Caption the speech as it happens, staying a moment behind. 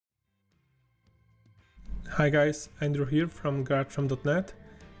Hi guys, Andrew here from GarageFrom.net.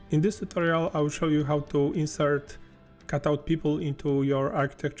 In this tutorial I will show you how to insert cutout people into your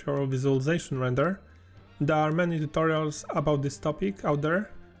architectural visualization render. There are many tutorials about this topic out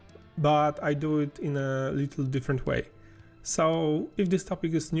there, but I do it in a little different way. So if this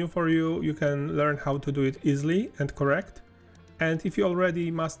topic is new for you, you can learn how to do it easily and correct. And if you already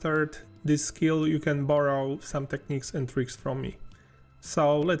mastered this skill, you can borrow some techniques and tricks from me.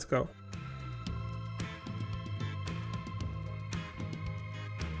 So let's go.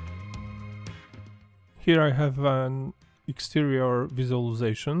 Here I have an exterior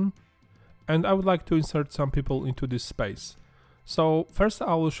visualization and I would like to insert some people into this space. So first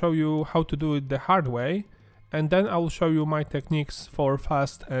I will show you how to do it the hard way, and then I will show you my techniques for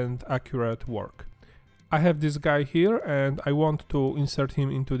fast and accurate work. I have this guy here and I want to insert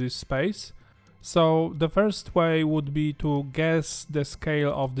him into this space. So the first way would be to guess the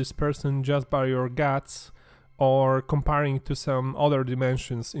scale of this person just by your guts or comparing to some other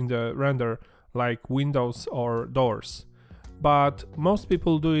dimensions in the render, like windows or doors. But most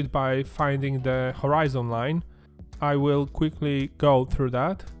people do it by finding the horizon line. I will quickly go through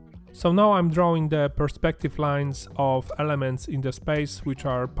that. So now I'm drawing the perspective lines of elements in the space which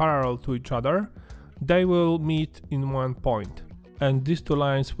are parallel to each other. They will meet in one point. And these two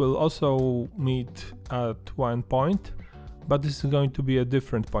lines will also meet at one point, but this is going to be a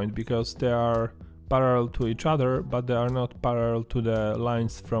different point because they are parallel to each other, but they are not parallel to the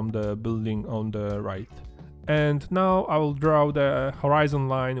lines from the building on the right. And now I will draw the horizon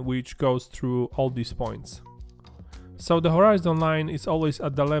line which goes through all these points. So the horizon line is always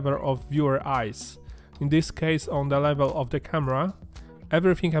at the level of viewer eyes, in this case on the level of the camera.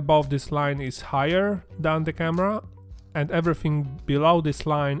 Everything above this line is higher than the camera, and everything below this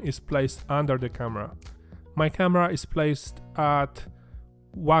line is placed under the camera. My camera is placed at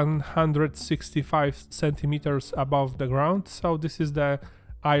 165 centimeters above the ground, so this is the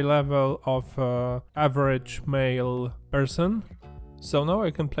eye level of average male person. So now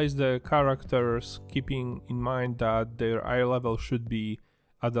I can place the characters keeping in mind that their eye level should be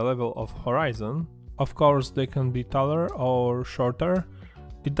at the level of horizon. Of course they can be taller or shorter.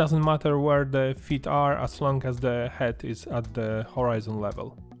 It doesn't matter where the feet are as long as the head is at the horizon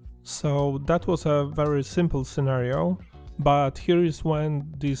level. So that was a very simple scenario. But here is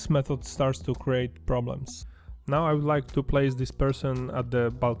when this method starts to create problems. Now I would like to place this person at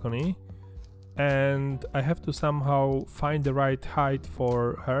the balcony, and I have to somehow find the right height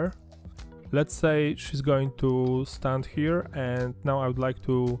for her. Let's say she's going to stand here, and now I would like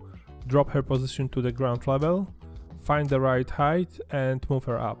to drop her position to the ground level, find the right height and move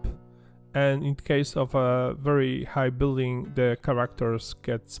her up. And in case of a very high building, the characters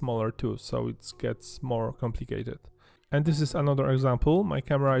get smaller too, so it gets more complicated. And this is another example. My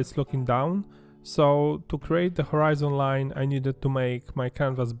camera is looking down, so to create the horizon line I needed to make my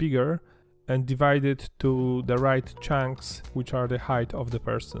canvas bigger and divide it to the right chunks which are the height of the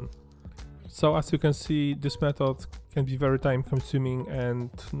person. So as you can see, this method can be very time consuming and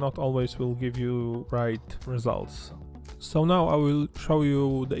not always will give you right results. So now I will show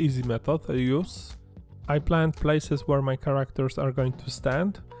you the easy method I use. I planned places where my characters are going to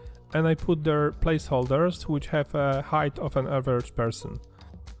stand, and I put their placeholders which have a height of an average person.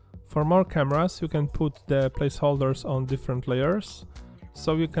 For more cameras you can put the placeholders on different layers,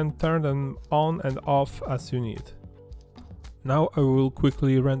 so you can turn them on and off as you need. Now I will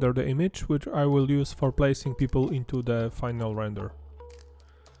quickly render the image which I will use for placing people into the final render.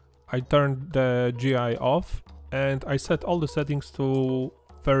 I turned the GI off and I set all the settings to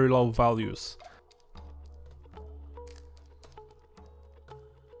very low values.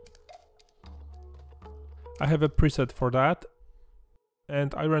 I have a preset for that,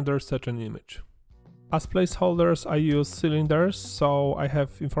 and I render such an image. As placeholders I use cylinders, so I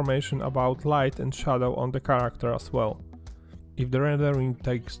have information about light and shadow on the character as well. If the rendering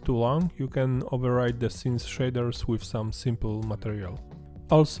takes too long, you can override the scene's shaders with some simple material.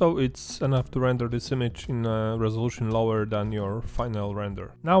 Also, it's enough to render this image in a resolution lower than your final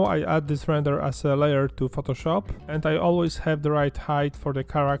render. Now I add this render as a layer to Photoshop, and I always have the right height for the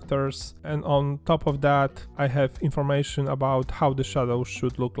characters, and on top of that I have information about how the shadows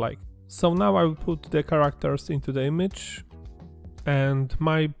should look like. So now I will put the characters into the image, and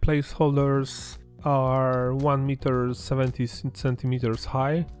my placeholders are 1 meter 70 centimeters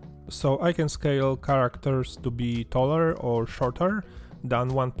high, so I can scale characters to be taller or shorter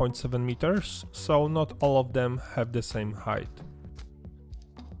than 1.7 meters, so not all of them have the same height.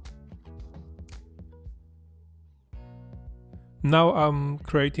 Now I'm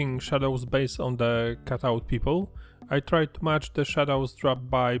creating shadows based on the cutout people. I try to match the shadows dropped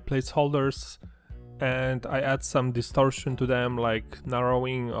by placeholders and I add some distortion to them, like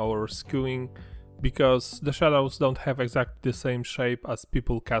narrowing or skewing, because the shadows don't have exactly the same shape as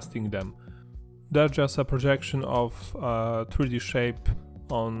people casting them. They're just a projection of 3D shape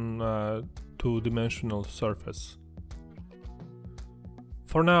on a two-dimensional surface.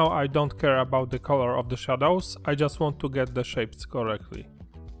 For now, I don't care about the color of the shadows, I just want to get the shapes correctly.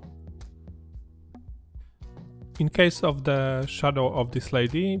 In case of the shadow of this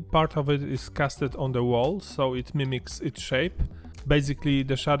lady, part of it is casted on the wall, so it mimics its shape. Basically,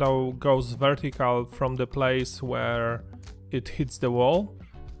 the shadow goes vertical from the place where it hits the wall,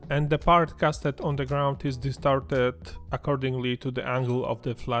 and the part casted on the ground is distorted accordingly to the angle of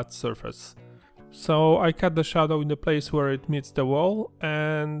the flat surface. So I cut the shadow in the place where it meets the wall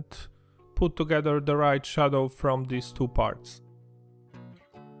and put together the right shadow from these two parts.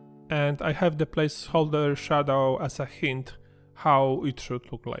 And I have the placeholder shadow as a hint how it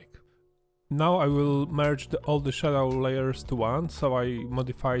should look like. Now I will merge all the shadow layers to one, so I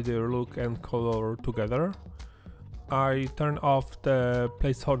modify their look and color together. I turn off the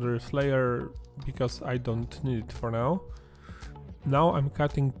placeholders layer because I don't need it for now. Now I'm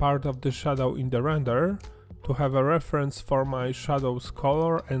cutting part of the shadow in the render to have a reference for my shadow's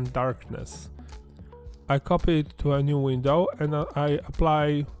color and darkness. I copy it to a new window and I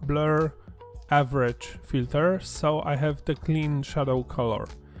apply blur average filter, so I have the clean shadow color.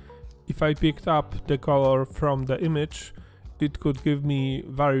 If I picked up the color from the image, it could give me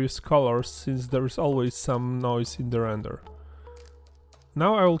various colors since there is always some noise in the render.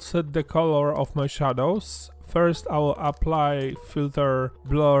 Now I will set the color of my shadows. First I will apply filter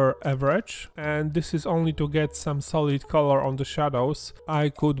blur average, and this is only to get some solid color on the shadows. I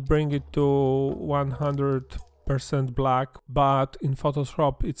could bring it to 100% black, but in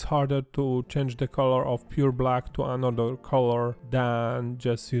Photoshop it's harder to change the color of pure black to another color than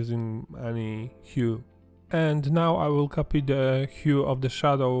just using any hue. And now I will copy the hue of the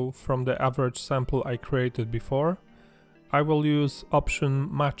shadow from the average sample I created before. I will use option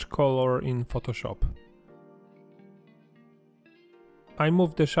match color in Photoshop. I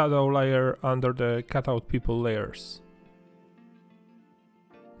move the shadow layer under the cutout people layers.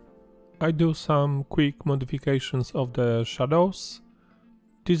 I do some quick modifications of the shadows.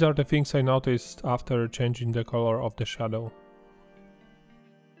 These are the things I noticed after changing the color of the shadow.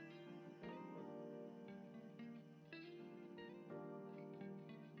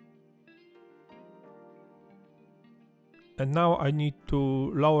 And now I need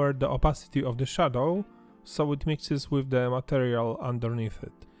to lower the opacity of the shadow so it mixes with the material underneath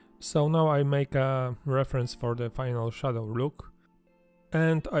it. So now I make a reference for the final shadow look,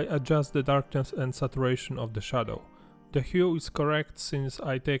 and I adjust the darkness and saturation of the shadow. The hue is correct since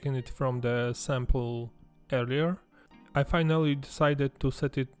I taken it from the sample earlier. I finally decided to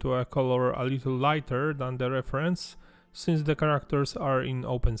set it to a color a little lighter than the reference since the characters are in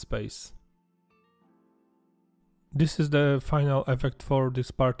open space. This is the final effect for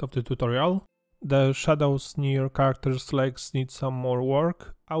this part of the tutorial. The shadows near characters' legs need some more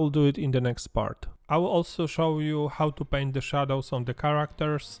work. I will do it in the next part. I will also show you how to paint the shadows on the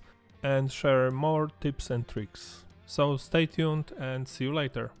characters and share more tips and tricks. So stay tuned and see you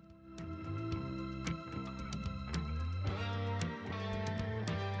later.